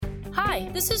Hi,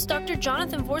 this is Dr.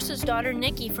 Jonathan Vorse's daughter,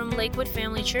 Nikki, from Lakewood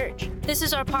Family Church. This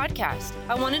is our podcast.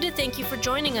 I wanted to thank you for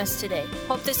joining us today.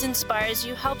 Hope this inspires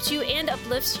you, helps you, and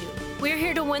uplifts you. We're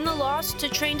here to win the lost, to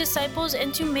train disciples,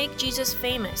 and to make Jesus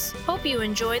famous. Hope you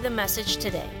enjoy the message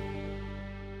today.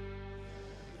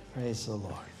 Praise the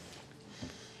Lord.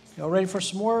 Y'all ready for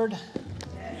some word?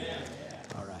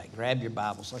 All right, grab your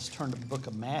Bibles. Let's turn to the book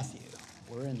of Matthew.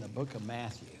 We're in the book of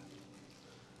Matthew.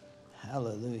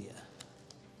 Hallelujah.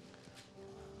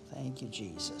 Thank you,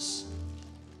 Jesus.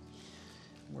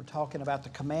 We're talking about the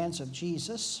commands of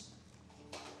Jesus.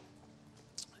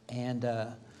 And,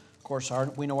 of course,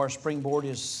 we know our springboard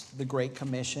is the Great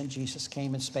Commission. Jesus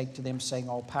came and spake to them, saying,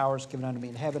 all power is given unto me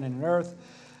in heaven and in earth.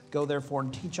 Go therefore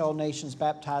and teach all nations,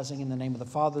 baptizing in the name of the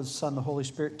Father, the Son, and the Holy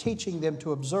Spirit, teaching them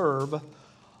to observe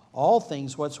all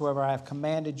things whatsoever I have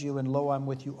commanded you, and lo, I'm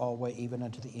with you always, even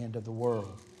unto the end of the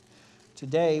world.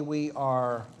 Today we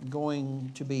are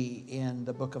going to be in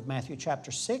the book of Matthew chapter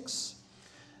 6,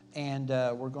 and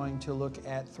we're going to look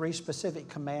at three specific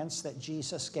commands that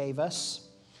Jesus gave us.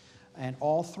 And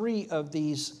all three of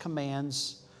these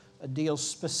commands deal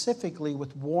specifically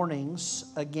with warnings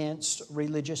against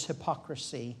religious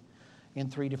hypocrisy in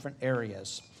three different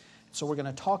areas. So we're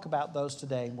going to talk about those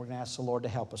today, and we're going to ask the Lord to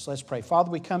help us. Let's pray. Father,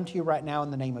 we come to you right now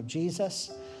in the name of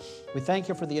Jesus. We thank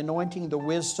you for the anointing, the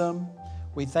wisdom.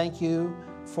 We thank you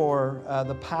for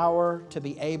the power to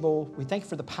be able. We thank you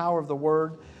for the power of the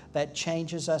Word that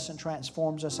changes us and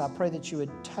transforms us. I pray that you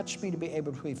would touch me to be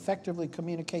able to effectively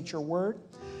communicate your Word.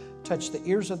 Touch the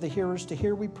ears of the hearers to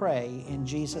hear, we pray. In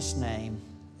Jesus' name,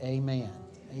 amen.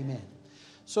 Amen.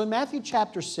 So in Matthew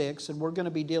chapter 6, and we're going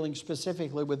to be dealing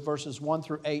specifically with verses 1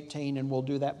 through 18, and we'll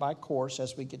do that by course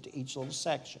as we get to each little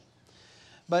section.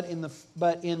 But in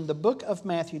the book of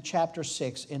Matthew chapter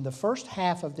 6, in the first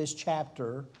half of this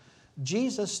chapter,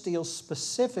 Jesus deals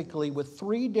specifically with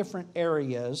three different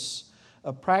areas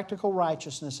of practical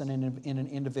righteousness in an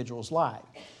individual's life.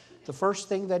 The first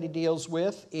thing that he deals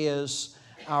with is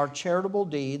our charitable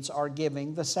deeds, our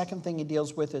giving. The second thing he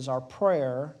deals with is our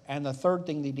prayer. And the third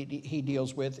thing that he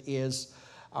deals with is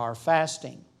our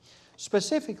fasting.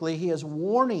 Specifically, he is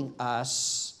warning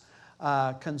us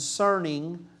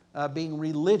concerning being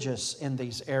religious in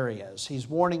these areas. He's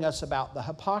warning us about the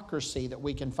hypocrisy that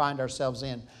we can find ourselves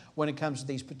in when it comes to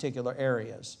these particular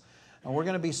areas. And we're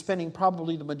going to be spending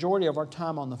probably the majority of our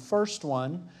time on the first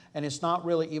one. And it's not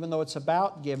really, even though it's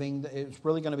about giving, it's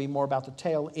really going to be more about the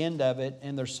tail end of it.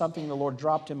 And there's something the Lord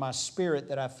dropped in my spirit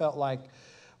that I felt like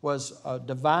was a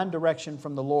divine direction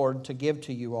from the Lord to give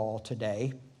to you all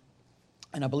today.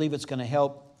 And I believe it's going to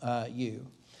help you.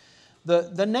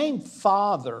 The name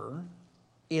Father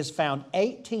is found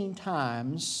 18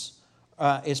 times,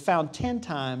 is found 10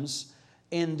 times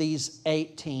in these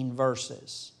 18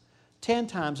 verses. 10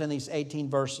 times in these 18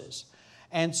 verses.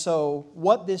 And so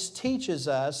what this teaches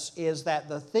us is that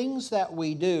the things that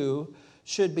we do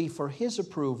should be for His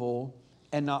approval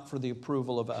and not for the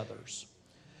approval of others.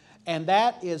 And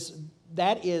that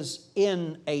is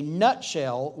in a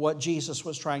nutshell what Jesus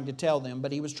was trying to tell them.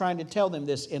 But He was trying to tell them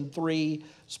this in three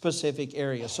specific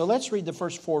areas. So let's read the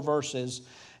first four verses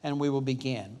and we will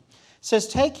begin. It says,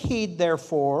 take heed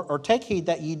therefore, or take heed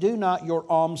that ye do not your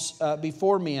alms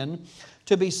before men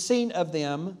to be seen of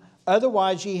them,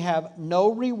 otherwise ye have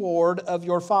no reward of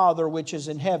your Father which is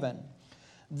in heaven.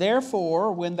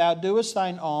 Therefore, when thou doest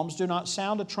thine alms, do not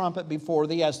sound a trumpet before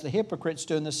thee, as the hypocrites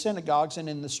do in the synagogues and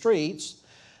in the streets,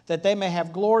 that they may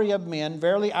have glory of men.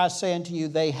 Verily I say unto you,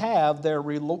 they have their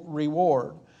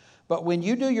reward. But when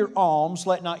you do your alms,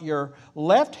 let not your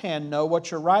left hand know what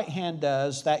your right hand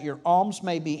does, that your alms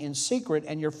may be in secret,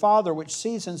 and your Father which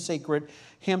sees in secret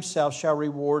Himself shall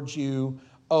reward you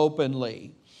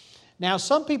openly. Now,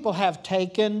 some people have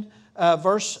taken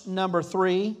verse number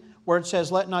 3, where it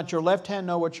says, let not your left hand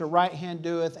know what your right hand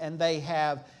doeth, and they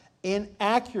have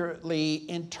inaccurately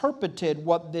interpreted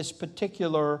what this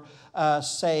particular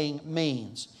saying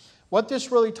means. What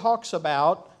this really talks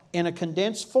about in a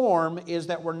condensed form is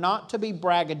that we're not to be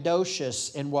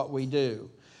braggadocious in what we do.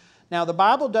 Now, the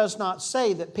Bible does not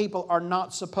say that people are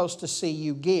not supposed to see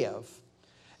you give.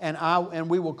 And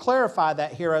we will clarify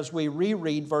that here as we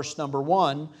reread verse number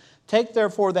 1. Take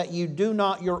therefore that you do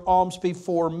not your alms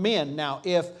before men. Now,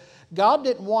 if God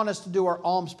didn't want us to do our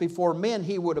alms before men,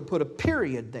 He would have put a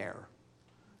period there.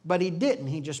 But He didn't.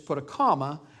 He just put a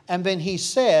comma. And then He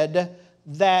said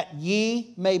that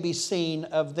ye may be seen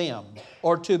of them,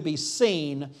 or to be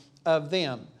seen of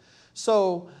them.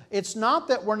 So it's not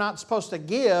that we're not supposed to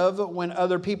give when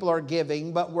other people are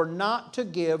giving, but we're not to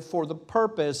give for the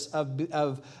purpose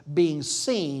of being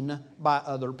seen by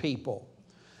other people.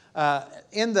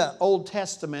 In the Old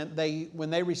Testament, when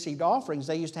they received offerings,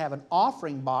 they used to have an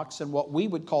offering box in what we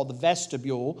would call the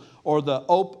vestibule or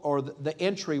the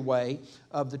entryway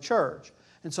of the church.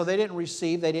 And so they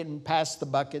didn't pass the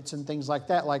buckets and things like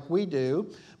that like we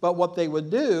do. But what they would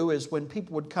do is when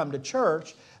people would come to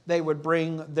church, they would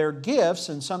bring their gifts,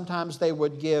 and sometimes they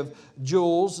would give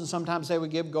jewels, and sometimes they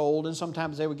would give gold, and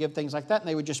sometimes they would give things like that, and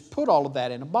they would just put all of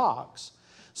that in a box.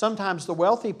 Sometimes the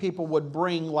wealthy people would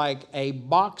bring like a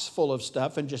box full of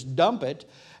stuff and just dump it,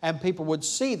 and people would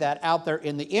see that out there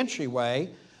in the entryway.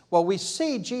 Well, we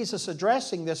see Jesus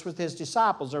addressing this with His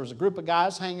disciples. There was a group of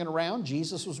guys hanging around.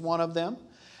 Jesus was one of them.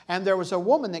 And there was a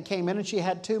woman that came in, and she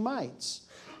had 2 mites.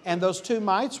 And those 2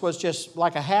 mites was just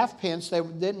like a halfpence. They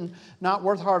not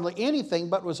worth hardly anything,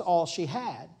 but was all she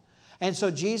had. And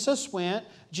so Jesus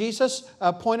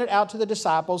pointed out to the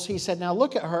disciples. He said, now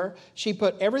look at her. She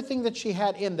put everything that she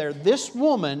had in there. This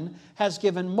woman has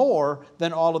given more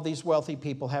than all of these wealthy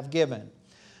people have given.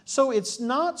 So it's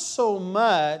not so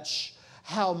much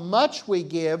how much we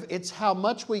give, it's how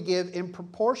much we give in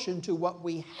proportion to what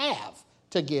we have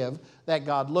to give that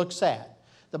God looks at.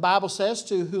 The Bible says,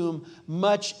 to whom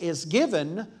much is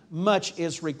given, much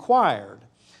is required.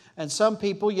 And some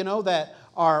people, that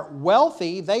are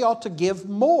wealthy, they ought to give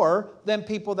more than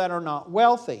people that are not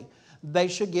wealthy. They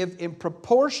should give in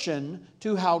proportion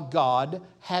to how God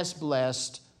has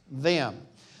blessed them.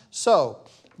 So,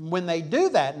 when they do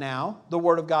that now, the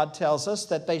Word of God tells us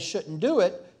that they shouldn't do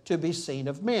it to be seen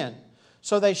of men.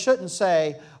 So they shouldn't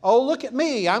say, oh, look at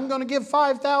me, I'm going to give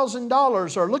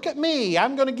 $5,000, or look at me,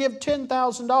 I'm going to give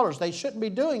 $10,000. They shouldn't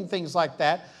be doing things like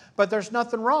that, but there's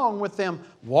nothing wrong with them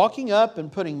walking up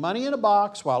and putting money in a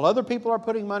box while other people are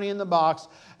putting money in the box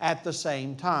at the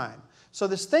same time. So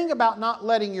this thing about not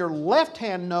letting your left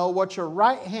hand know what your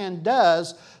right hand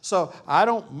does, so I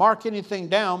don't mark anything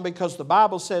down because the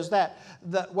Bible says that.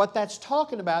 What that's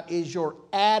talking about is your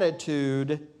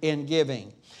attitude in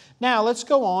giving. Now, let's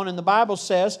go on, and the Bible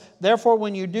says, therefore,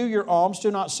 when you do your alms,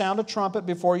 do not sound a trumpet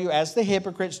before you as the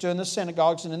hypocrites do in the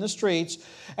synagogues and in the streets.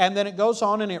 And then it goes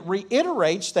on and it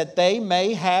reiterates that they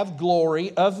may have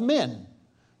glory of men.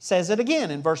 Says it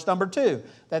again in verse number 2,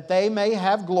 that they may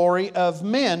have glory of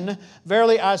men.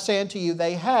 Verily I say unto you,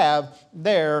 they have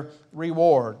their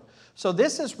reward. So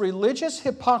this is religious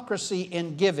hypocrisy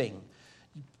in giving.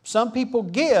 Some people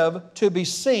give to be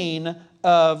seen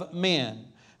of men.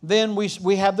 Then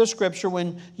we have the scripture,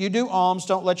 when you do alms,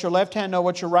 don't let your left hand know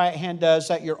what your right hand does,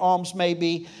 that your alms may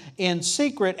be in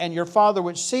secret, and your Father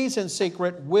which sees in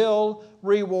secret will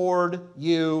reward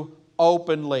you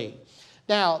openly.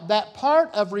 Now, that part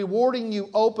of rewarding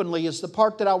you openly is the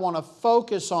part that I want to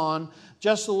focus on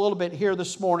just a little bit here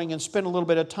this morning and spend a little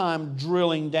bit of time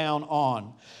drilling down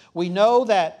on. We know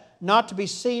that not to be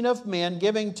seen of men,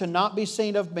 giving to not be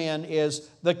seen of men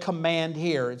is the command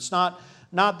here. It's not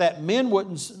that men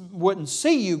wouldn't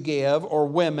see you give, or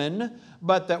women,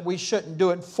 but that we shouldn't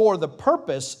do it for the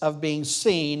purpose of being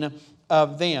seen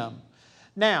of them.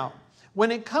 Now,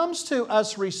 when it comes to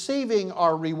us receiving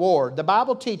our reward, the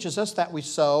Bible teaches us that we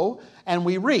sow and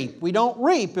we reap. We don't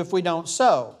reap if we don't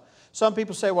sow. Some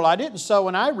people say, well, I didn't sow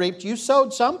and I reaped. You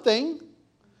sowed something.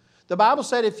 The Bible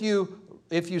said if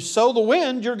you sow the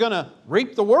wind, you're going to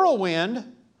reap the whirlwind.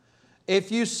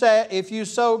 If you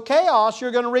sow chaos,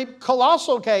 you're going to reap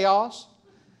colossal chaos.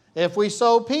 If we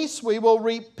sow peace, we will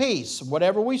reap peace.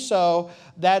 Whatever we sow,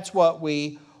 that's what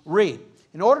we reap.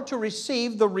 In order to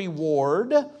receive the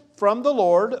reward from the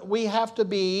Lord, we have to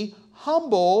be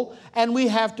humble and we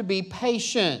have to be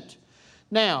patient.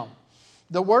 Now,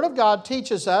 the Word of God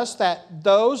teaches us that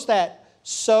those that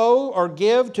sow or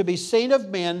give to be seen of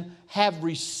men have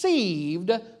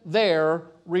received their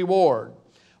reward.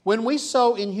 When we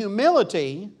sow in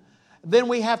humility, then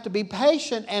we have to be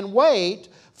patient and wait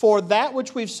for that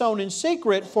which we've sown in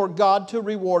secret for God to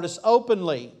reward us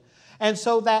openly. And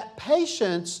so that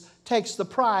patience takes the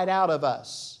pride out of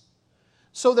us.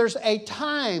 So there's a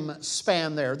time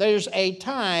span there. There's a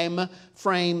time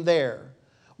frame there.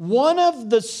 One of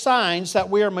the signs that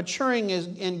we are maturing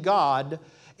in God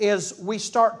is we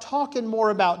start talking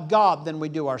more about God than we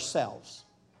do ourselves.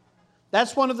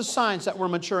 That's one of the signs that we're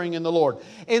maturing in the Lord.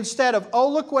 Instead of, oh,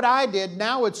 look what I did,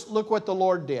 now it's look what the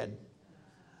Lord did.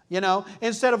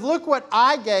 Instead of look what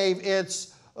I gave,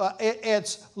 it's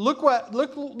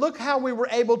look how we were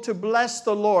able to bless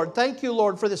the Lord. Thank you,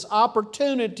 Lord, for this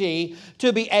opportunity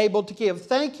to be able to give.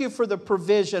 Thank you for the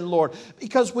provision, Lord,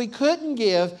 because we couldn't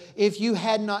give if you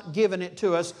had not given it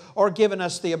to us or given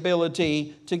us the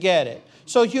ability to get it.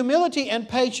 So humility and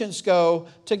patience go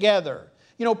together.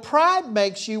 Pride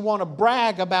makes you want to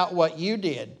brag about what you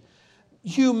did.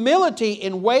 humility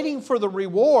in waiting for the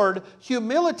reward,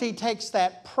 humility takes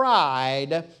that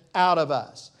pride out of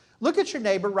us. Look at your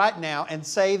neighbor right now and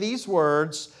say these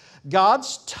words,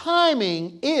 God's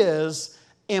timing is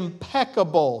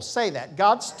impeccable. Say that.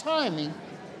 God's timing.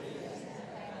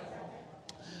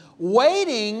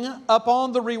 Waiting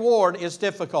upon the reward is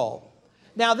difficult.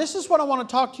 Now, this is what I want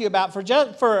to talk to you about for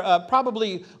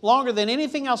probably longer than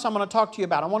anything else I'm going to talk to you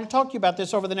about. I want to talk to you about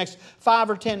this over the next 5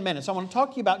 or 10 minutes. I want to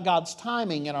talk to you about God's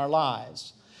timing in our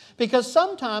lives. Because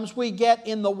sometimes we get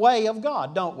in the way of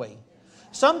God, don't we?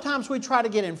 Sometimes we try to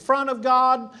get in front of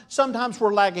God. Sometimes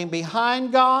we're lagging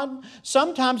behind God.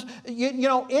 Sometimes, you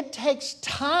know, it takes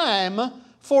time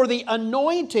for the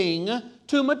anointing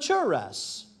to mature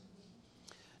us.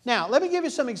 Now, let me give you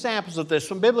some examples of this,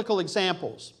 some biblical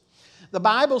examples. The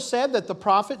Bible said that the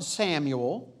prophet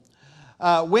Samuel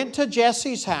went to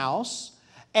Jesse's house,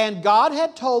 and God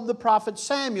had told the prophet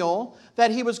Samuel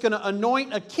that he was going to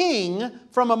anoint a king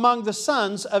from among the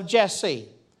sons of Jesse.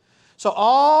 So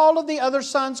all of the other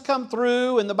sons come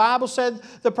through, and the Bible said,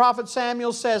 the prophet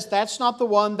Samuel says, that's not the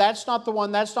one, that's not the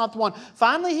one, that's not the one.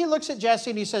 Finally, he looks at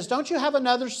Jesse and he says, don't you have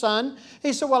another son?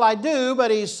 He said, well, I do, but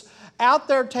he's out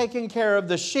there taking care of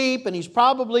the sheep, and he's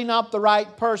probably not the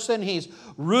right person. He's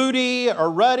ruddy or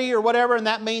ruddy or whatever, and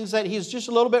that means that he's just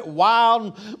a little bit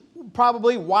wild,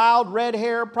 probably wild red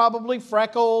hair, probably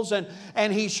freckles,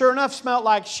 and he sure enough smelled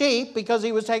like sheep because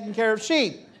he was taking care of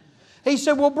sheep. He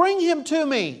said, well, bring him to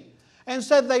me. And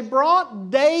said they brought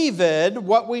David,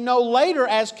 what we know later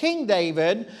as King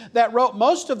David, that wrote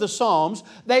most of the Psalms.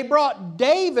 They brought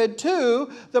David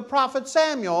to the prophet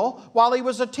Samuel while he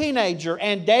was a teenager.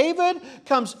 And David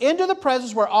comes into the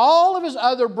presence where all of his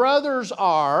other brothers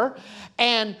are.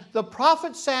 And the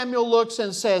prophet Samuel looks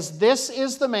and says, this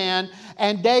is the man.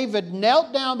 And David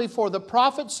knelt down before the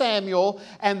prophet Samuel.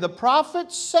 And the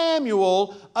prophet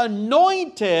Samuel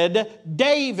anointed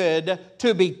David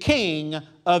to be king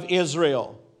of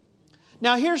Israel.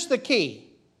 Now here's the key.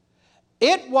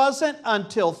 It wasn't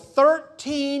until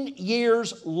 13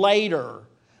 years later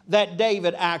that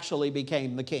David actually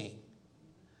became the king.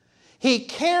 He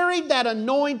carried that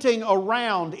anointing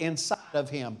around inside of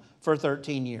him for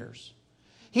 13 years.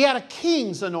 He had a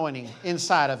king's anointing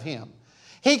inside of him.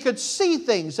 He could see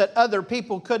things that other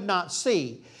people could not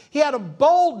see. He had a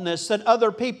boldness that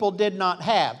other people did not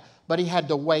have, but he had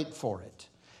to wait for it.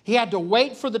 He had to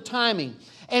wait for the timing.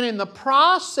 And in the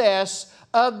process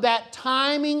of that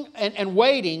timing and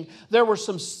waiting, there were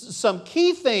some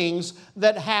key things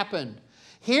that happened.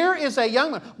 Here is a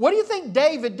young man. What do you think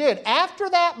David did? After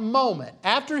that moment,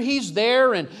 after he's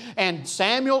there and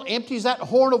Samuel empties that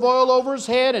horn of oil over his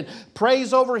head and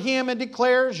prays over him and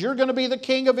declares, you're going to be the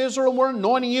king of Israel. We're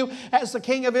anointing you as the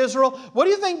king of Israel. What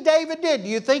do you think David did? Do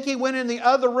you think he went in the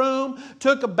other room,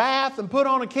 took a bath and put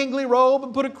on a kingly robe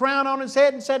and put a crown on his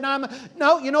head and said,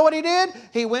 no, you know what he did?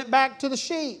 He went back to the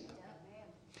sheep.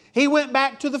 He went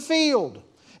back to the field.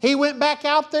 He went back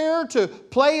out there to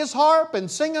play his harp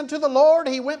and sing unto the Lord.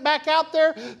 He went back out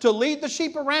there to lead the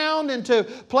sheep around into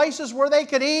places where they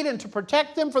could eat and to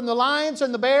protect them from the lions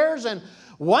and the bears. And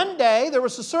one day there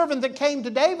was a servant that came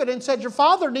to David and said, your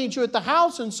father needs you at the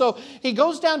house. And so he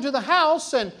goes down to the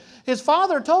house, and his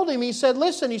father told him, he said,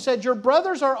 listen, he said, your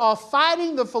brothers are off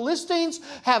fighting. The Philistines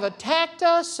have attacked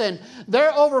us and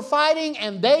they're over fighting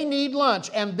and they need lunch.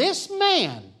 And this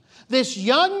man, this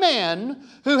young man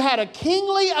who had a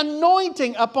kingly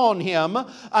anointing upon him,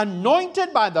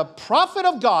 anointed by the prophet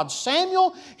of God,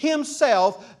 Samuel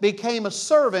himself, became a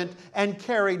servant and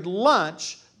carried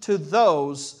lunch to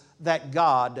those that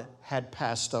God had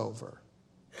passed over.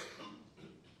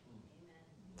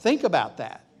 Think about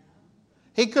that.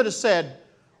 He could have said,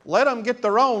 let them get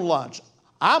their own lunch.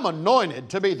 I'm anointed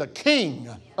to be the king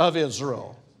of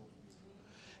Israel.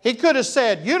 He could have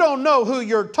said, you don't know who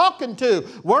you're talking to.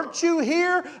 Weren't you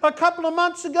here a couple of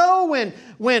months ago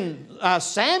when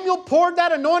Samuel poured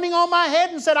that anointing on my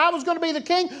head and said I was going to be the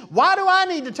king? Why do I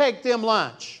need to take them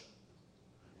lunch?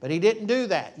 But he didn't do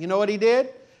that. You know what he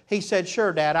did? He said,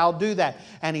 sure, Dad, I'll do that.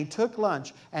 And he took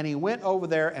lunch and he went over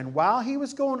there. And while he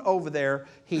was going over there,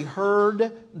 he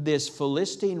heard this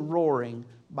Philistine roaring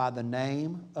by the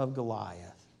name of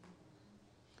Goliath.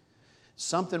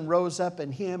 Something rose up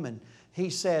in him, and he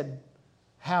said,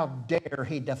 how dare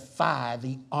he defy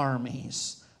the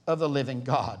armies of the living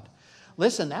God?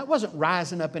 Listen, that wasn't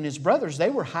rising up in his brothers. They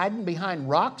were hiding behind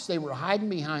rocks. They were hiding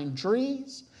behind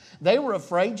trees. They were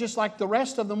afraid just like the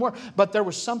rest of them were. But there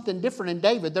was something different in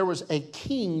David. There was a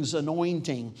king's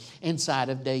anointing inside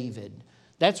of David.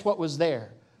 That's what was there.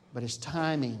 But his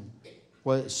timing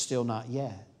was still not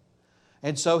yet.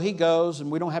 And so he goes,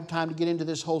 and we don't have time to get into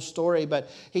this whole story,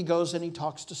 but he goes and he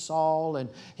talks to Saul, and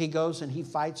he goes and he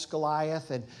fights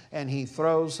Goliath, and he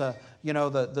throws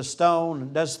the stone,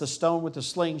 and does the stone with the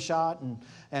slingshot,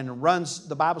 and runs.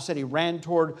 The Bible said he ran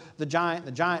toward the giant.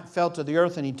 The giant fell to the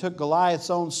earth, and he took Goliath's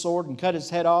own sword and cut his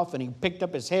head off, and he picked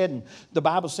up his head, and the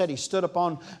Bible said he stood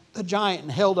upon the giant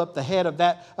and held up the head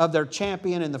of their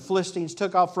champion, and the Philistines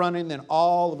took off running. Then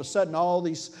all of a sudden, all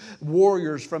these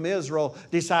warriors from Israel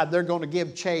decide they're going to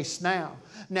give chase now.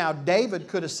 Now, David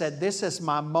could have said, this is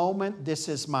my moment, this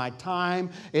is my time,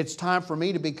 it's time for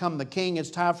me to become the king,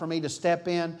 it's time for me to step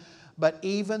in. But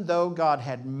even though God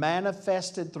had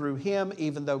manifested through him,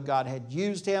 even though God had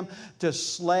used him to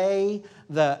slay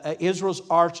Israel's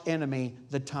arch enemy,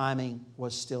 the timing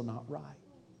was still not right.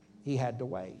 He had to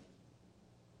wait.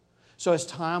 So as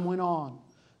time went on,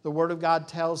 the Word of God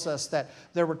tells us that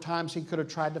there were times he could have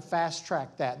tried to fast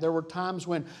track that. There were times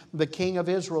when the king of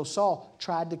Israel, Saul,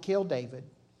 tried to kill David.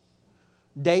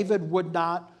 David would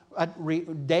not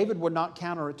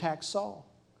counterattack Saul.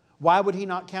 Why would he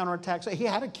not counterattack? He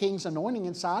had a king's anointing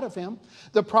inside of him.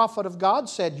 The prophet of God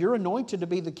said, you're anointed to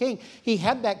be the king. He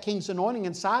had that king's anointing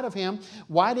inside of him.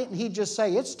 Why didn't he just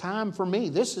say, it's time for me.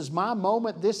 This is my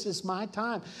moment. This is my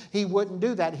time. He wouldn't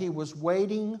do that. He was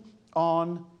waiting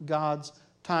on God's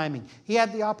timing. He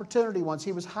had the opportunity once.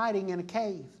 He was hiding in a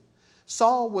cave.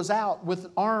 Saul was out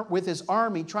with his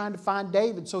army trying to find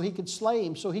David so he could slay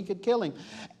him, so he could kill him.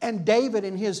 And David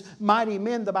and his mighty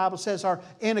men, the Bible says, are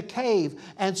in a cave.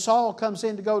 And Saul comes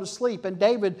in to go to sleep. And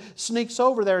David sneaks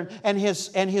over there. And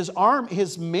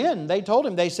his men, they told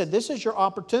him, they said, this is your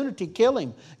opportunity. Kill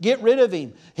him. Get rid of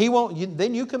him. He won't.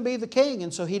 Then you can be the king.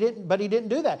 And so he didn't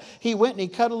do that. He went and he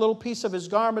cut a little piece of his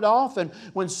garment off. And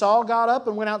when Saul got up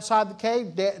and went outside the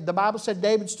cave, the Bible said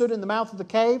David stood in the mouth of the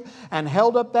cave and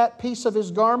held up that piece of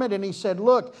his garment, and he said,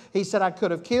 look, he said, I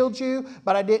could have killed you,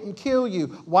 but I didn't kill you.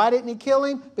 Why didn't he kill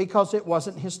him? Because it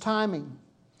wasn't his timing.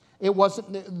 It was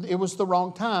the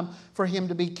wrong time for him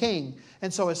to be king.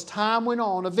 And so as time went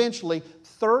on, eventually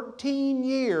 13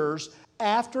 years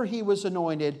after he was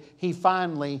anointed, he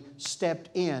finally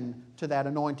stepped in to that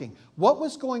anointing. What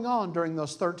was going on during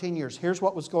those 13 years? Here's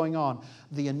what was going on.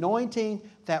 The anointing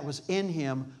that was in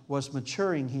him was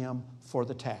maturing him for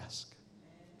the task.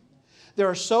 There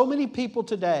are so many people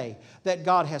today that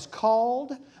God has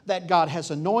called, that God has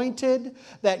anointed,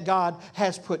 that God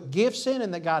has put gifts in,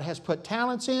 and that God has put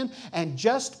talents in. And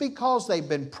just because they've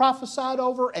been prophesied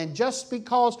over, and just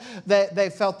because they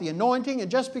felt the anointing, and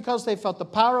just because they felt the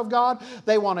power of God,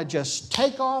 they want to just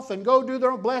take off and go do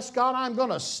their own. Bless God, I'm going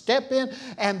to step in.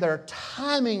 And their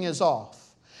timing is off.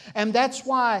 And that's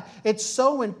why it's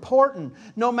so important,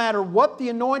 no matter what the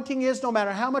anointing is, no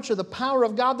matter how much of the power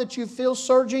of God that you feel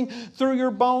surging through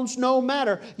your bones, no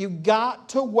matter, you've got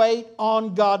to wait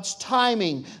on God's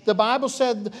timing. The Bible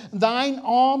said, thine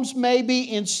alms may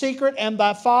be in secret, and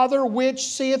thy Father which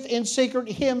seeth in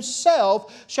secret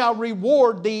himself shall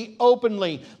reward thee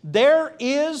openly. There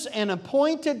is an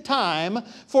appointed time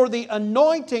for the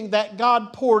anointing that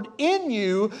God poured in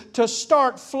you to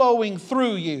start flowing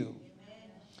through you.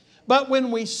 But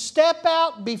when we step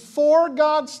out before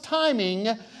God's timing,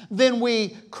 then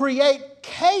we create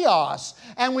chaos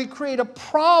and we create a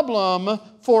problem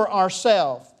for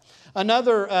ourselves.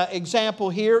 Another example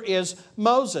here is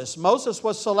Moses. Moses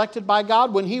was selected by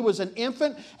God when he was an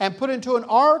infant and put into an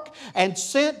ark and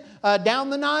sent down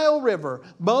the Nile River.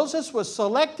 Moses was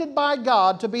selected by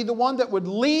God to be the one that would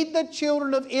lead the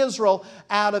children of Israel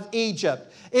out of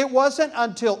Egypt. It wasn't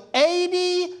until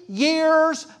 80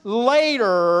 years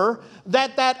later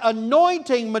that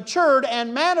anointing matured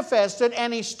and manifested,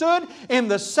 and he stood in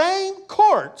the same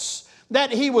courts that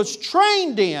he was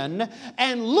trained in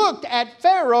and looked at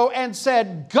Pharaoh and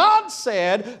said, God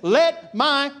said, let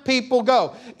my people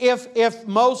go. If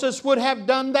Moses would have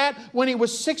done that when he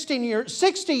was 60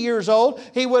 years old,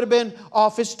 he would have been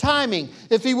off his timing.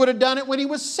 If he would have done it when he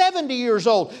was 70 years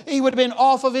old, he would have been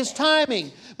off of his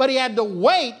timing. But he had to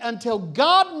wait until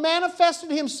God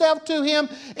manifested himself to him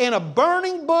in a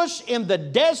burning bush in the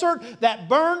desert that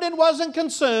burned and wasn't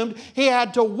consumed. He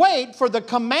had to wait for the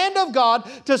command of God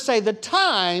to say the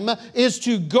time is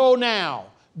to go now.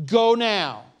 Go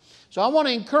now. So I want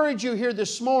to encourage you here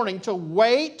this morning to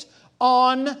wait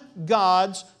on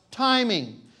God's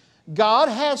timing. God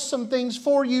has some things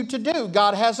for you to do.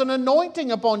 God has an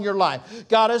anointing upon your life.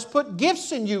 God has put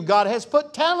gifts in you. God has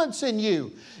put talents in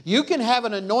you. You can have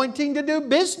an anointing to do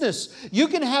business. You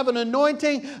can have an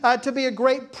anointing to be a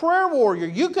great prayer warrior.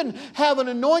 You can have an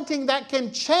anointing that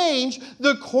can change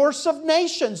the course of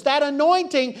nations. That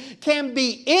anointing can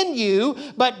be in you,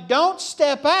 but don't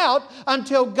step out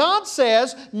until God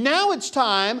says, now it's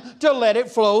time to let it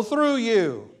flow through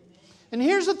you. And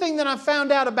here's the thing that I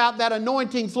found out about that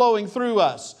anointing flowing through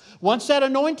us. Once that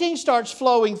anointing starts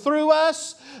flowing through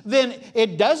us, then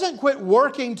it doesn't quit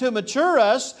working to mature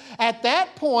us. At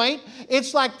that point,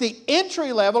 it's like the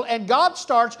entry level, and God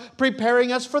starts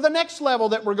preparing us for the next level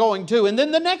that we're going to, and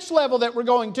then the next level that we're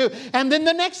going to, and then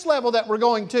the next level that we're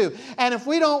going to. And if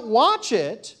we don't watch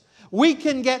it, we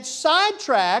can get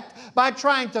sidetracked by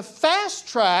trying to fast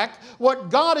track what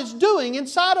God is doing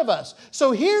inside of us.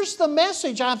 So here's the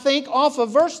message, I think, off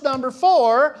of verse number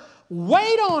 4.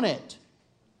 Wait on it.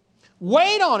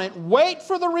 Wait on it. Wait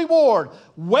for the reward.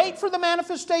 Wait for the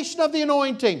manifestation of the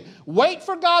anointing. Wait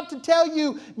for God to tell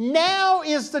you, now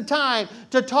is the time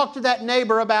to talk to that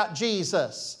neighbor about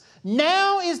Jesus.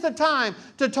 Now is the time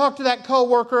to talk to that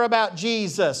coworker about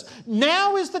Jesus.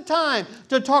 Now is the time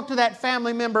to talk to that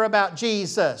family member about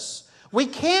Jesus. We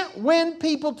can't win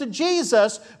people to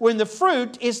Jesus when the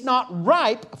fruit is not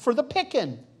ripe for the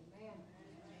picking.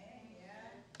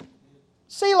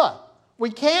 Selah. We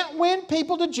can't win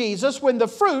people to Jesus when the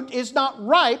fruit is not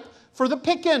ripe for the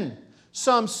picking.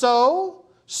 Some sow,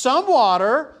 some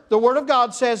water. The Word of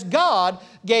God says God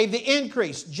gave the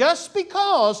increase. Just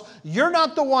because you're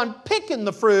not the one picking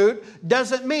the fruit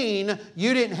doesn't mean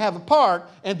you didn't have a part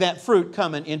in that fruit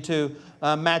coming into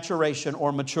maturation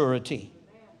or maturity.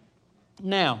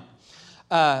 Now,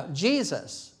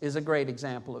 Jesus is a great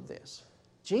example of this.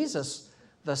 Jesus,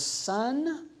 the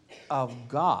Son of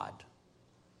God.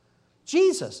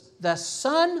 Jesus, the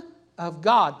Son of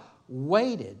God,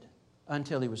 waited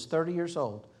until He was 30 years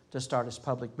old to start His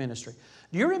public ministry.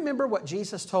 Do you remember what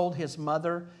Jesus told His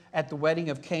mother at the wedding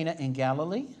of Cana in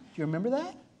Galilee? Do you remember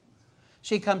that?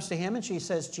 She comes to Him and she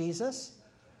says, Jesus,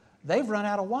 they've run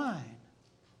out of wine.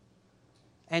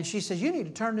 And she says, you need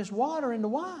to turn this water into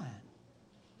wine.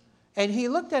 And He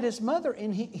looked at His mother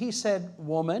and he said,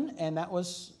 woman, and that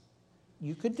was,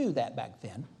 you could do that back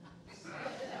then.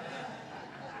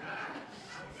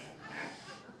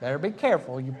 Better be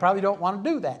careful. You probably don't want to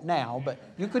do that now, but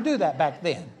you could do that back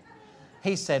then.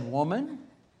 He said, woman,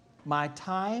 my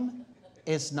time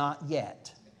is not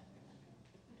yet.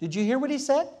 Did you hear what He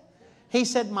said? He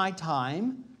said, my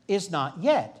time is not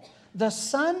yet. The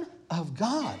Son of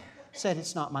God said,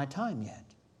 it's not my time yet.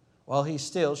 Well,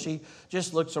 she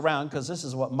just looks around because this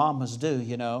is what mamas do,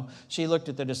 you know. She looked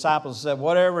at the disciples and said,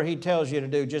 whatever He tells you to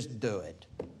do, just do it.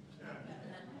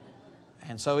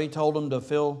 And so He told them to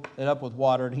fill it up with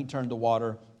water, and He turned the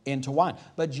water into wine.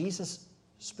 But Jesus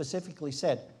specifically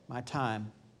said, my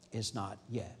time is not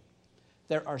yet.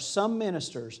 There are some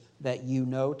ministers that you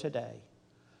know today,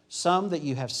 some that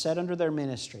you have set under their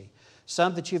ministry,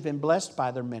 some that you've been blessed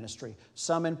by their ministry,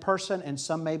 some in person and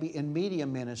some maybe in media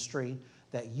ministry,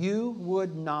 that you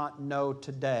would not know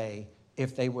today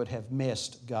if they would have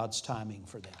missed God's timing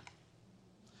for them.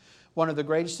 One of the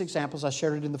greatest examples, I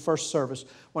shared it in the first service,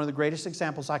 one of the greatest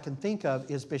examples I can think of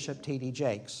is Bishop T.D.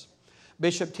 Jakes.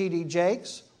 Bishop T.D.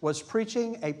 Jakes was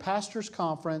preaching a pastor's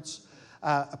conference,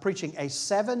 preaching a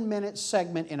 7-minute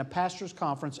segment in a pastor's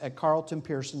conference at Carlton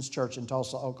Pearson's church in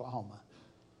Tulsa, Oklahoma.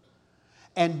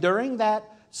 And during that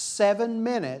 7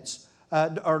 minutes,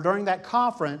 or during that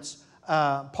conference,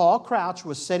 Paul Crouch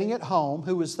was sitting at home,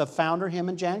 who was the founder, him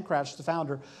and Jan Crouch, the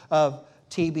founder of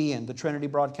TBN, the Trinity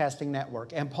Broadcasting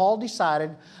Network. And Paul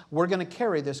decided, we're going to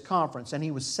carry this conference. And he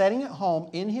was sitting at home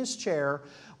in his chair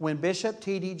when Bishop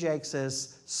T.D.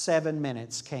 Jakes' 7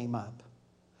 minutes came up.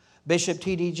 Bishop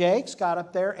T.D. Jakes got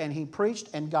up there and he preached,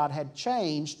 and God had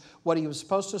changed what he was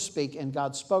supposed to speak, and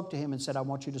God spoke to him and said, I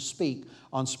want you to speak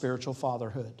on spiritual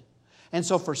fatherhood. And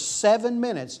so for 7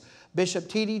 minutes, Bishop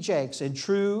T.D. Jakes, in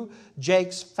true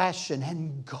Jakes fashion,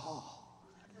 and God,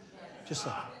 just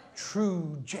like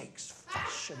true Jakes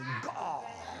fashion, God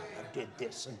did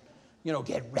this, and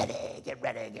get ready.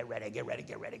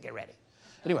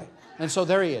 Anyway, and so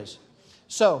there he is.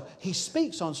 So he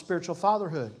speaks on spiritual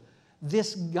fatherhood.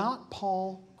 This got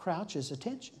Paul Crouch's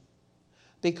attention,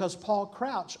 because Paul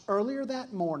Crouch earlier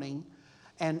that morning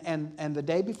and the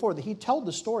day before, he told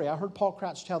the story. I heard Paul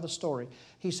Crouch tell the story.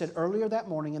 He said earlier that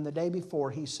morning and the day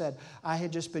before, he said, I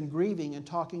had just been grieving and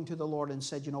talking to the Lord and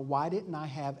said, why didn't I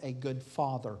have a good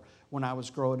father when I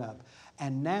was growing up?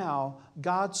 And now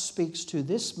God speaks to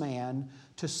this man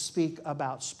to speak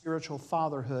about spiritual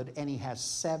fatherhood, and he has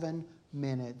 7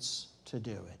 minutes to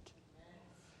do it.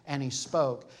 And he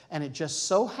spoke. And it just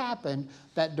so happened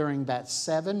that during that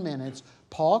 7 minutes,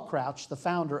 Paul Crouch, the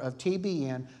founder of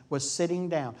TBN, was sitting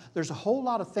down. There's a whole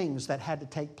lot of things that had to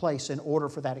take place in order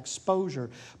for that exposure.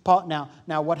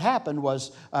 Now what happened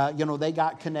was, they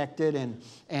got connected,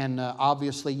 and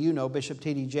obviously, Bishop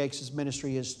T.D. Jakes'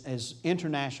 ministry is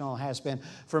international, has been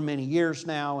for many years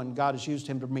now, and God has used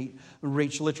him to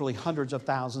reach literally hundreds of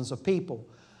thousands of people.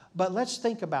 But let's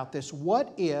think about this.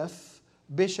 What if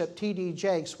Bishop T.D.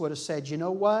 Jakes would have said, you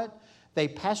know what? They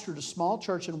pastored a small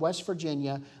church in West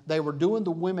Virginia. They were doing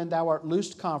the Women Thou Art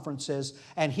Loosed conferences.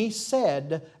 And he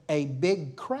said a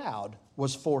big crowd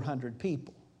was 400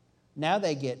 people. Now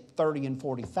they get 30 and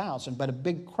 40,000, but a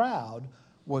big crowd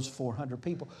was 400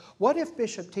 people. What if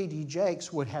Bishop T.D.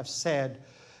 Jakes would have said,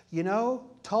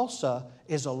 Tulsa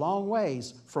is a long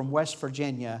ways from West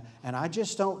Virginia, and I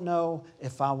just don't know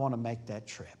if I want to make that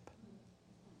trip?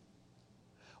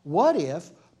 What if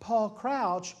Paul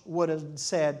Crouch would have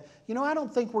said, I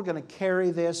don't think we're going to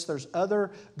carry this. There's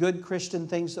other good Christian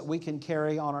things that we can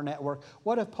carry on our network.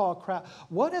 What if Paul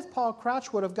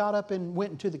Crouch would have got up and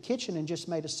went into the kitchen and just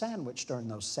made a sandwich during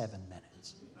those 7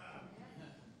 minutes?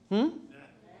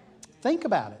 Think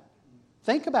about it.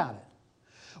 Think about it.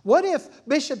 What if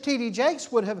Bishop T.D.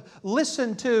 Jakes would have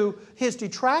listened to his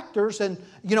detractors and,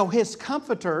 his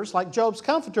comforters, like Job's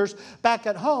comforters back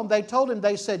at home? They told him,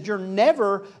 they said, you're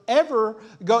never, ever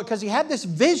going, because he had this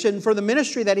vision for the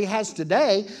ministry that he has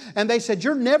today. And they said,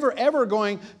 you're never, ever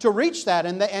going to reach that.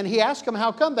 And he asked them,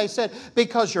 how come? They said,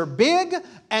 because you're big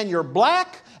and you're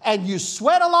black and you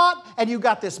sweat a lot and you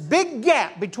got this big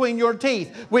gap between your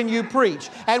teeth when you preach.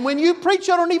 And when you preach,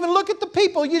 you don't even look at the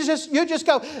people. You just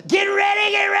go, get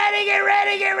ready, get ready, get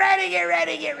ready, get ready, get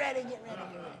ready, get ready, get ready.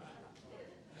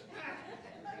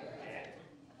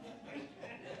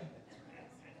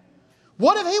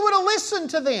 What if he would have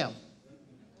listened to them?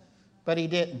 But he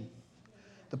didn't.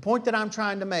 The point that I'm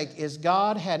trying to make is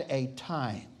God had a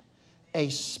time, a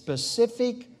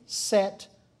specific set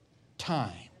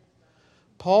time.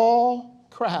 Paul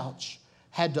Crouch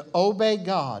had to obey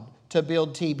God to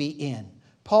build TBN.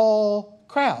 Paul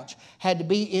Crouch had to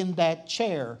be in that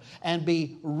chair and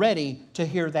be ready to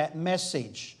hear that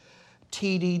message.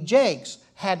 T.D. Jakes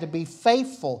had to be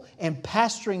faithful in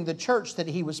pastoring the church that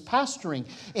he was pastoring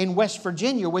in West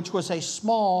Virginia, which was a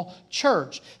small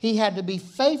church. He had to be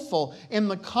faithful in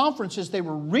the conferences they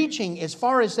were reaching as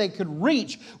far as they could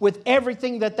reach with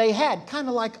everything that they had, kind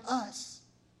of like us.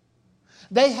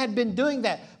 They had been doing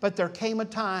that, but there came a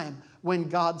time when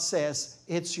God says,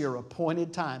 it's your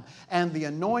appointed time. And the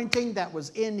anointing that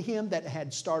was in him that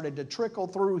had started to trickle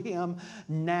through him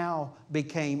now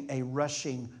became a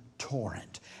rushing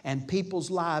torrent. And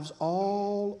people's lives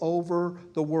all over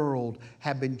the world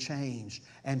have been changed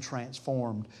and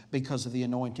transformed because of the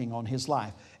anointing on his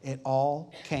life. It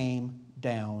all came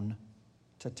down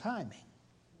to timing.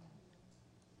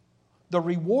 The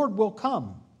reward will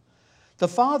come. The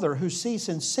Father who sees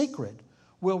in secret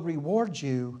will reward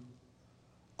you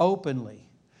openly.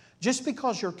 Just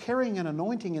because you're carrying an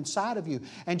anointing inside of you,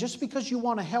 and just because you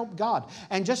want to help God,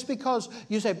 and just because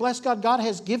you say, bless God, God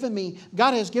has given me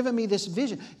this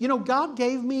vision. God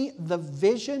gave me the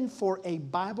vision for a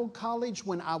Bible college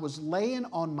when I was laying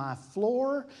on my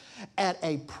floor at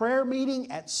a prayer meeting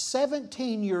at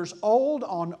 17 years old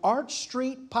on Arch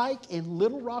Street Pike in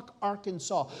Little Rock,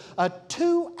 Arkansas. A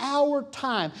 2-hour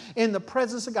time in the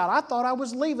presence of God. I thought I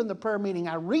was leaving the prayer meeting.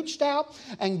 I reached out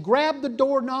and grabbed the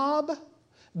doorknob,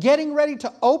 getting ready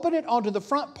to open it onto the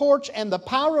front porch, and the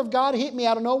power of God hit me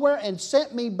out of nowhere and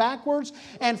sent me backwards.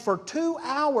 And for 2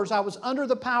 hours, I was under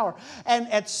the power.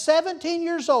 And at 17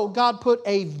 years old, God put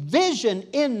a vision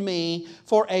in me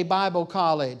for a Bible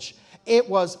college.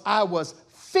 I was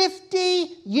 50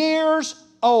 years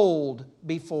old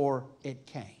before it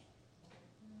came.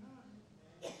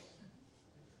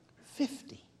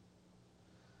 50.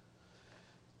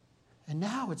 And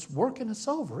now it's working us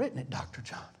over, isn't it, Dr.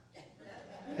 John?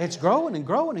 It's growing and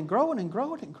growing and growing and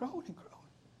growing and growing and growing.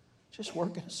 Just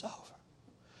working us over.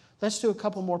 Let's do a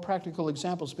couple more practical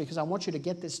examples because I want you to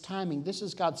get this timing. This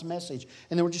is God's message.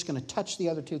 And then we're just going to touch the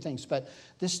other two things. But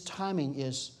this timing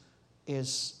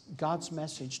is God's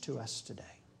message to us today.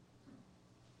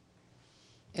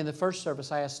 In the first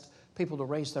service, I asked people to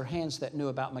raise their hands that knew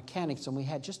about mechanics. And we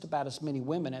had just about as many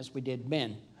women as we did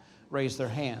men raise their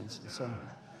hands.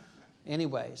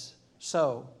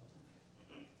 So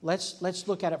let's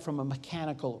look at it from a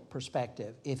mechanical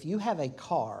perspective. If you have a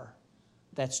car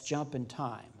that's jumping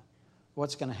time,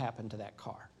 what's going to happen to that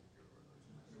car?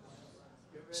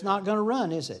 It's not going to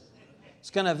run, is it? It's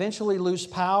going to eventually lose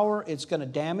power. It's going to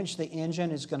damage the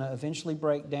engine. It's going to eventually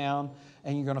break down.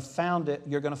 And you're going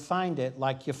to find it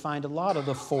like you find a lot of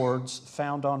the Fords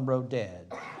found on road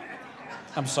dead.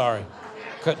 I'm sorry.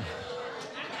 Couldn't.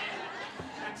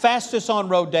 Fastest on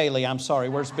road daily. I'm sorry.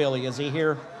 Where's Billy? Is he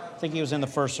here? I think he was in the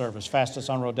first service. Fastest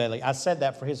on road daily. I said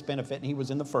that for his benefit, and he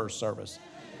was in the first service.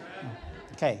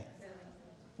 Okay.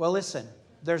 Well, listen.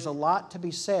 There's a lot to be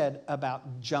said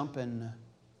about jumping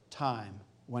time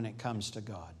when it comes to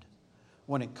God,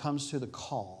 when it comes to the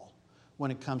call,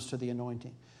 when it comes to the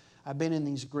anointing. I've been in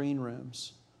these green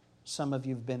rooms. Some of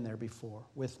you have been there before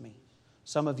with me.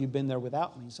 Some of you have been there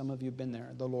without me. Some of you have been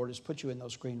there. The Lord has put you in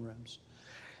those green rooms.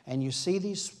 And you see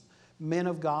these men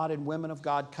of God and women of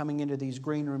God coming into these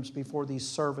green rooms before these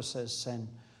services.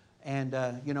 And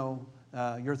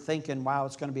you're thinking, wow,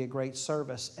 it's going to be a great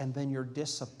service. And then you're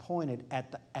disappointed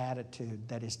at the attitude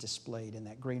that is displayed in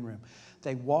that green room.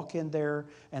 They walk in there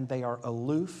and they are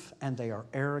aloof and they are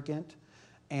arrogant.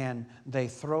 And they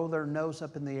throw their nose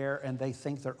up in the air and they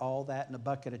think they're all that in a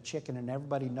bucket of chicken. And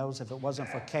everybody knows if it wasn't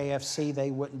for KFC,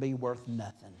 they wouldn't be worth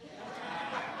nothing.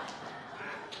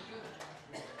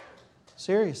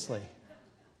 Seriously.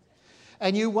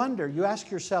 And you wonder, you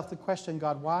ask yourself the question,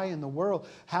 God, why in the world?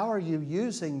 How are you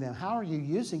using them? How are you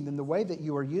using them the way that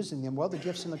you are using them? Well, the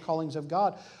gifts and the callings of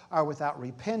God are without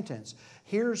repentance.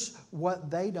 Here's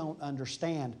what they don't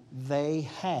understand. They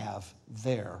have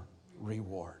their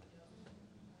reward.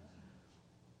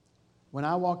 When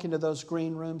I walk into those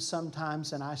green rooms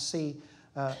sometimes and I see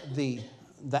the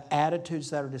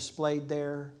attitudes that are displayed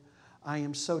there, I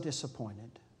am so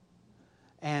disappointed.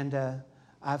 And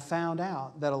I've found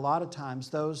out that a lot of times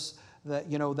those that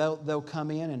they'll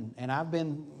come in and I've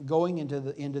been going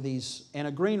into these, and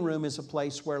a green room is a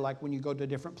place where, like, when you go to a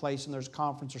different place and there's a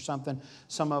conference or something,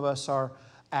 some of us are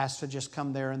asked to just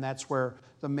come there, and that's where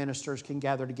the ministers can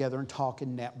gather together and talk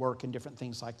and network and different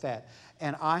things like that.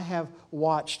 And I have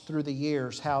watched through the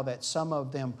years how that some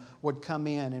of them would come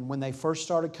in, and when they first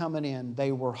started coming in,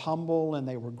 they were humble and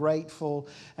they were grateful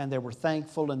and they were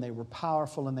thankful and they were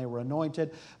powerful and they were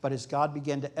anointed. But as God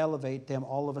began to elevate them,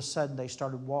 all of a sudden they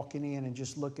started walking in and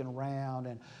just looking around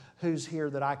and who's here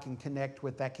that I can connect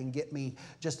with that can get me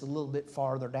just a little bit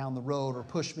farther down the road or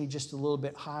push me just a little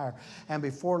bit higher. And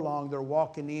before long, they're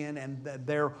walking in and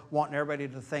they're wanting everybody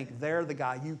to think they're the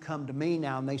guy. You come to me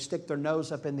now. And they stick their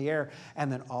nose up in the air.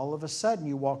 And then all of a sudden,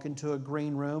 you walk into a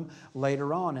green room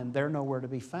later on and they're nowhere to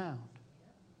be found.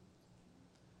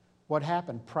 What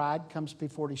happened? Pride comes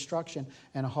before destruction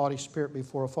and a haughty spirit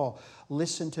before a fall.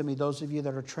 Listen to me, those of you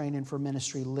that are training for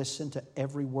ministry, listen to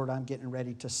every word I'm getting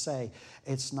ready to say.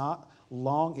 It's not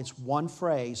long, it's one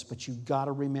phrase, but you've got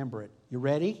to remember it. You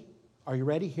ready? Are you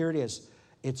ready? Here it is.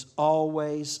 It's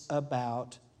always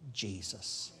about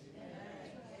Jesus.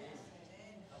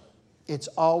 It's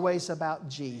always about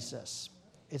Jesus.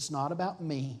 It's not about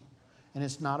me, and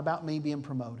it's not about me being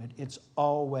promoted. It's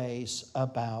always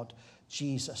about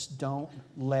Jesus. Don't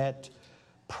let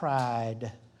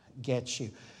pride get you.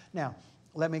 Now,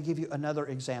 let me give you another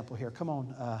example here. Come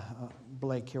on,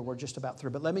 Blake, here. We're just about through.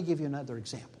 But let me give you another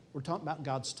example. We're talking about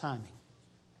God's timing.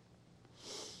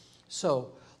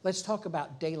 So, let's talk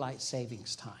about daylight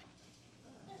savings time.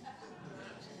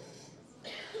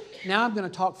 Now I'm going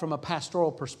to talk from a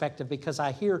pastoral perspective because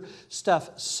I hear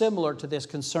stuff similar to this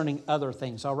concerning other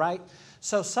things, all right?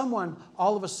 So someone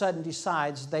all of a sudden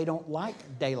decides they don't like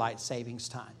daylight savings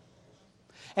time.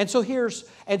 And so here's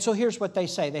what they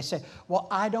say. They say, well,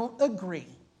 I don't agree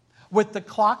with the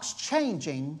clocks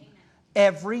changing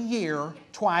every year,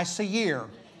 twice a year.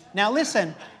 Now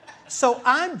listen, so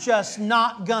I'm just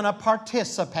not going to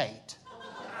participate.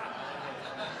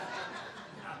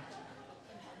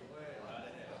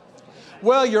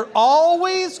 Well, you're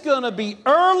always going to be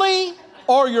early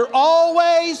or you're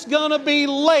always going to be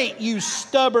late, you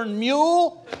stubborn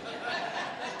mule.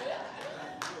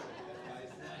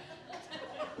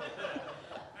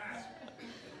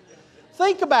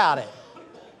 Think about it.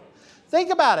 Think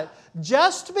about it.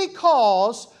 Just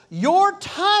because your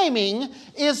timing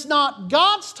is not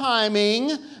God's timing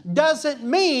doesn't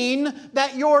mean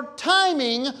that your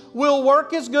timing will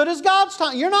work as good as God's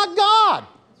timing. You're not God.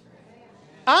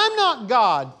 I'm not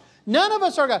God. None of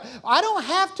us are God. I don't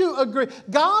have to agree.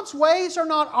 God's ways are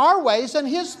not our ways, and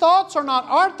His thoughts are not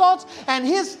our thoughts, and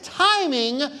His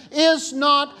timing is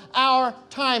not our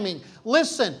timing.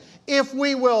 Listen, if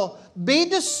we will be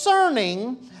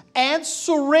discerning and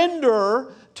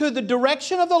surrender to the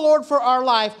direction of the Lord for our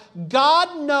life,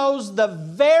 God knows the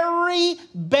very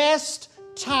best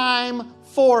time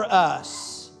for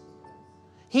us.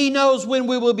 He knows when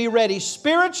we will be ready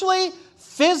spiritually,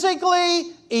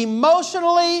 physically,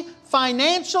 emotionally,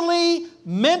 financially,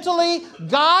 mentally.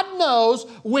 God knows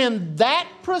when that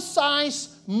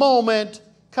precise moment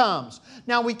comes.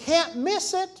 Now, we can't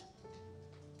miss it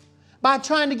by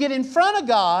trying to get in front of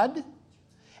God,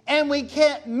 and we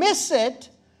can't miss it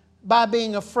by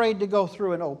being afraid to go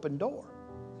through an open door.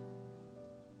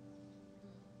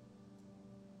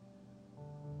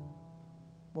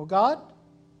 Well, God,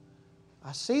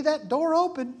 I see that door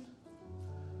open,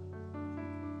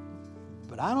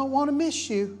 but I don't want to miss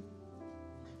you.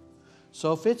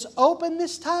 So if it's open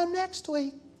this time next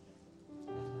week,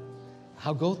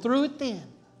 I'll go through it then.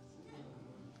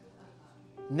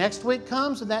 Next week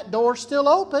comes and that door's still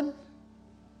open.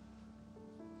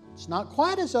 It's not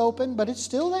quite as open, but it's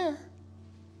still there.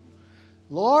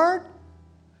 Lord,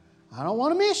 I don't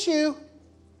want to miss you.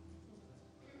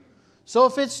 So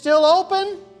if it's still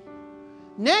open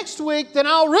next week, then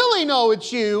I'll really know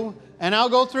it's you, and I'll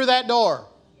go through that door.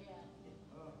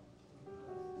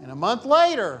 And a month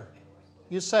later,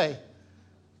 you say,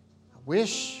 I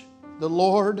wish the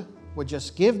Lord would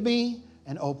just give me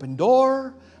an open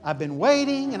door. I've been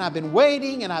waiting, and I've been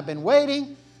waiting, and I've been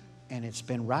waiting, and it's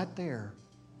been right there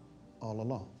all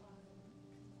along.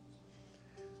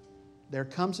 There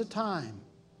comes a time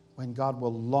when God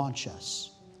will launch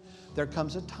us. There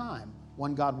comes a time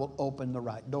when God will open the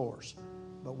right doors.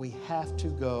 But we have to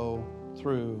go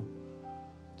through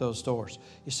those doors.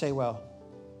 You say, well,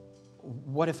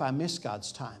 what if I miss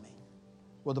God's timing?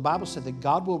 Well, the Bible said that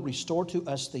God will restore to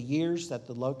us the years that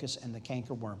the locust and the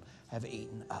cankerworm have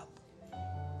eaten up.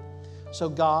 So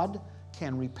God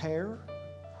can repair,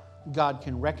 God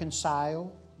can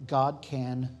reconcile, God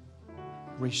can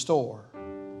restore.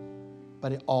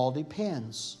 But it all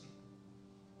depends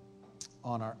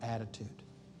on our attitude.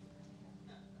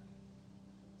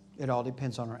 It all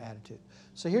depends on our attitude.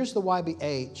 So here's the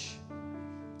YBH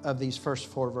of these first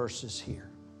 4 verses here.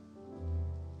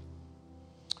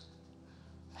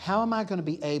 How am I going to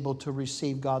be able to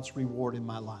receive God's reward in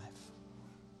my life?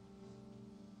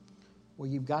 Well,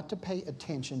 you've got to pay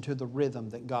attention to the rhythm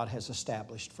that God has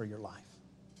established for your life.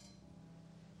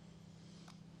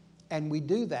 And we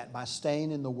do that by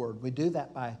staying in the Word. We do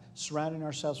that by surrounding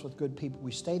ourselves with good people.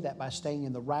 We stay that by staying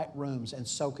in the right rooms and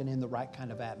soaking in the right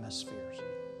kind of atmospheres.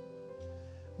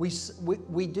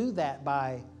 We do that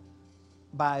by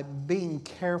being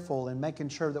careful and making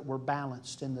sure that we're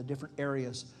balanced in the different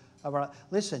areas of our life.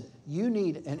 Listen, you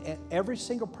need, and every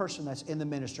single person that's in the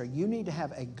ministry, you need to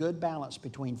have a good balance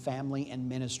between family and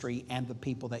ministry and the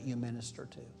people that you minister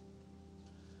to.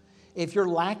 If you're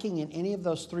lacking in any of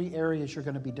those 3 areas, you're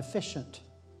going to be deficient.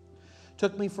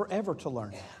 Took me forever to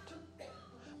learn that.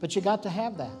 But you got to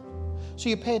have that. So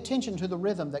you pay attention to the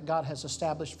rhythm that God has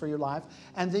established for your life,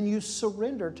 and then you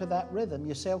surrender to that rhythm.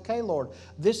 You say, okay, Lord,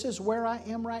 this is where I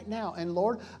am right now. And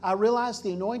Lord, I realize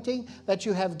the anointing that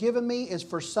you have given me is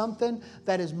for something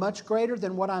that is much greater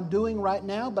than what I'm doing right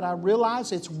now, but I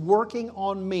realize it's working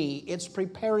on me. It's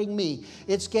preparing me.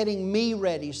 It's getting me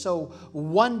ready. So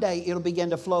one day it'll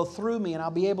begin to flow through me, and I'll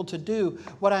be able to do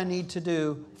what I need to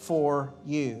do for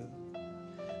you.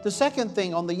 The second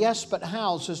thing on the yes but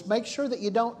hows is make sure that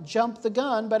you don't jump the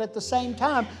gun, but at the same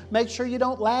time, make sure you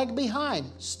don't lag behind.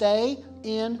 Stay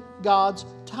in God's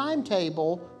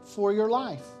timetable for your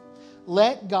life.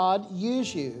 Let God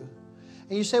use you.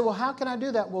 And you say, well, how can I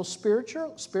do that? Well,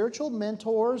 spiritual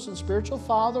mentors and spiritual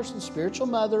fathers and spiritual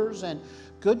mothers and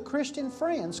good Christian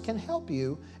friends can help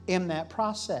you in that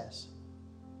process.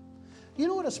 Do you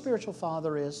know what a spiritual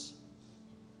father is?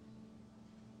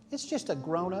 It's just a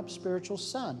grown-up spiritual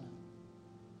son.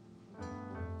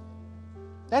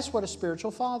 That's what a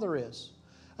spiritual father is.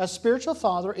 A spiritual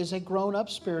father is a grown-up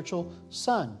spiritual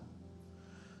son.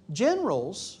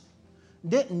 Generals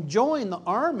didn't join the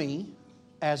army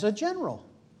as a general.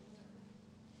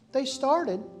 They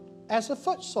started as a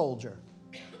foot soldier.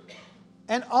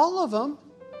 And all of them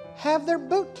have their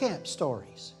boot camp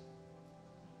stories.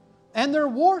 And their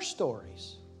war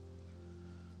stories.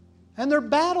 And their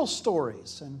battle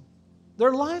stories and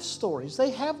their life stories. They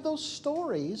have those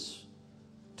stories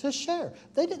to share.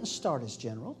 They didn't start as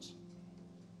generals.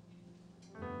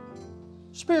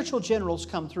 Spiritual generals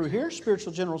come through here.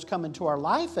 Spiritual generals come into our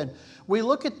life, and we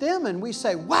look at them and we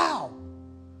say, wow,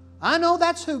 I know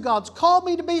that's who God's called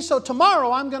me to be, so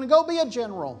tomorrow I'm going to go be a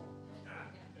general.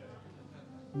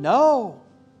 No.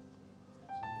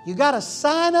 You got to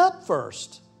sign up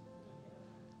first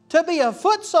to be a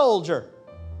foot soldier.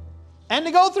 And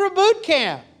to go through boot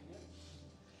camp.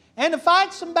 And to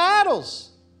fight some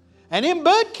battles. And in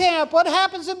boot camp, what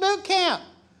happens in boot camp?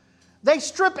 They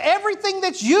strip everything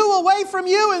that's you away from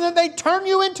you, and then they turn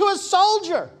you into a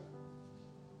soldier.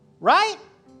 Right?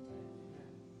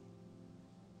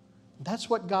 That's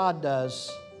what God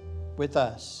does with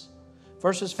us.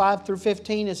 Verses 5 through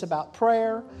 15 is about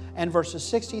prayer, and verses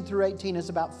 16 through 18 is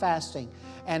about fasting.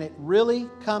 And it really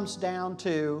comes down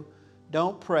to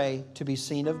don't pray to be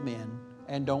seen of men,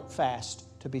 and don't fast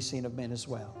to be seen of men as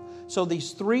well. So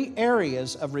these three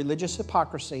areas of religious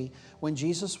hypocrisy, when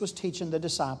Jesus was teaching the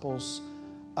disciples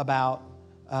about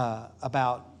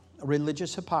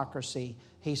religious hypocrisy,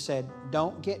 He said,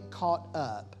 don't get caught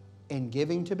up in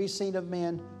giving to be seen of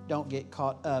men. Don't get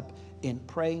caught up in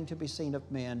praying to be seen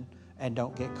of men. And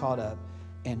don't get caught up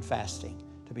in fasting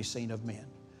to be seen of men.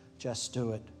 Just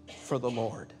do it for the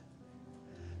Lord.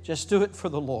 Just do it for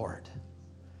the Lord.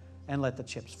 And let the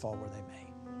chips fall where they may.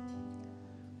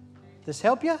 This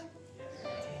help you?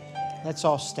 Let's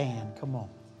all stand. Come on.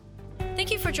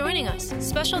 Thank you for joining us.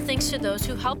 Special thanks to those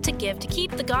who helped to give to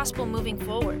keep the gospel moving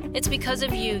forward. It's because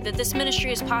of you that this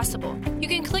ministry is possible. You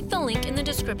can click the link in the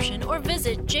description or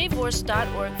visit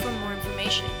jvorce.org for more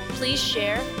information. Please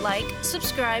share, like,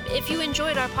 subscribe if you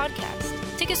enjoyed our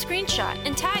podcast. Take a screenshot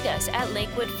and tag us at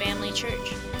Lakewood Family Church.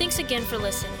 Thanks again for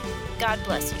listening. God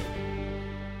bless you.